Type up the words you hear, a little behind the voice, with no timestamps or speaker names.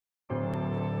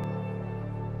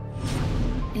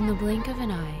In the blink of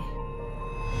an eye,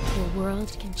 your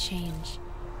world can change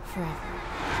forever.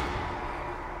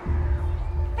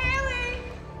 Haley!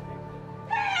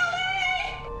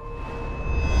 Haley!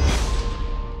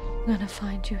 I'm gonna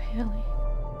find you, Haley.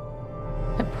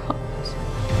 I promise.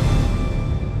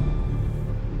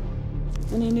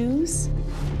 Any news?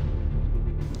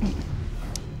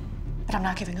 But I'm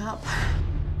not giving up.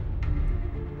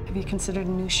 Have you considered a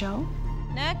new show?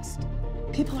 Next.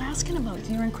 People are asking about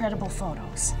your incredible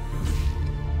photos.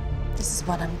 This is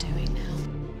what I'm doing now.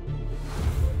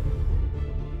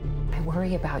 I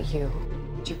worry about you.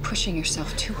 You're pushing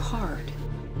yourself too hard.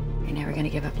 You're never gonna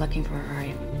give up looking for her,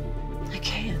 right? I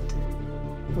can't.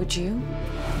 Would you?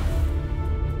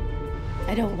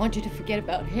 I don't want you to forget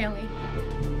about Haley.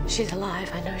 She's alive,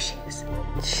 I know she is.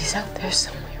 She's out there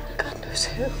somewhere, God knows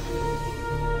who.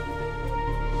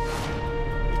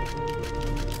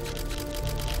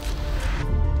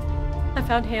 I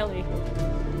found Haley.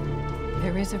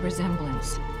 There is a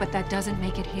resemblance, but that doesn't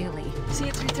make it Haley. See you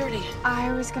at 3:30.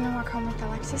 I was gonna walk home with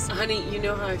Alexis. Honey, you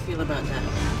know how I feel about that.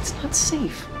 It's not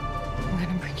safe. I'm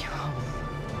gonna bring you home.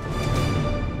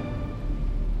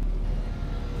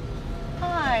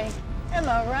 Hi.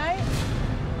 Emma, right?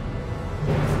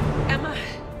 Emma,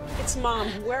 it's Mom.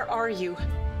 Where are you?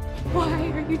 Why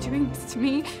are you doing this to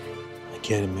me? I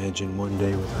can't imagine one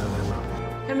day without Emma.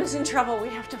 Emma's in trouble. We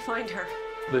have to find her.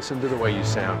 Listen to the way you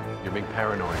sound. You're being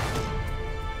paranoid.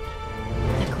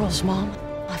 That girl's mom,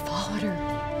 I followed her.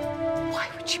 Why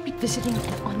would she be visiting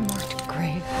an unmarked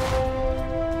grave?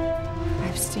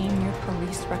 I've seen your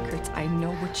police records. I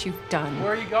know what you've done.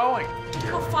 Where are you going?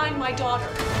 Go find my daughter.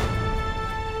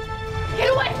 Get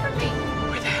away from me!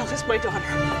 Where the hell is my daughter?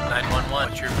 911,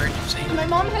 what's your emergency? My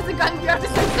mom has a gun. You have to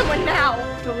send someone now.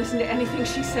 Don't listen to anything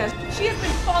she says. She has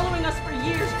been following us for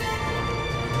years.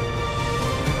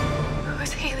 Who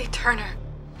is Haley Turner?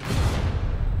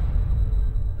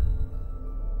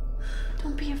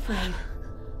 Don't be afraid.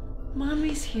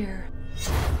 Mommy's here.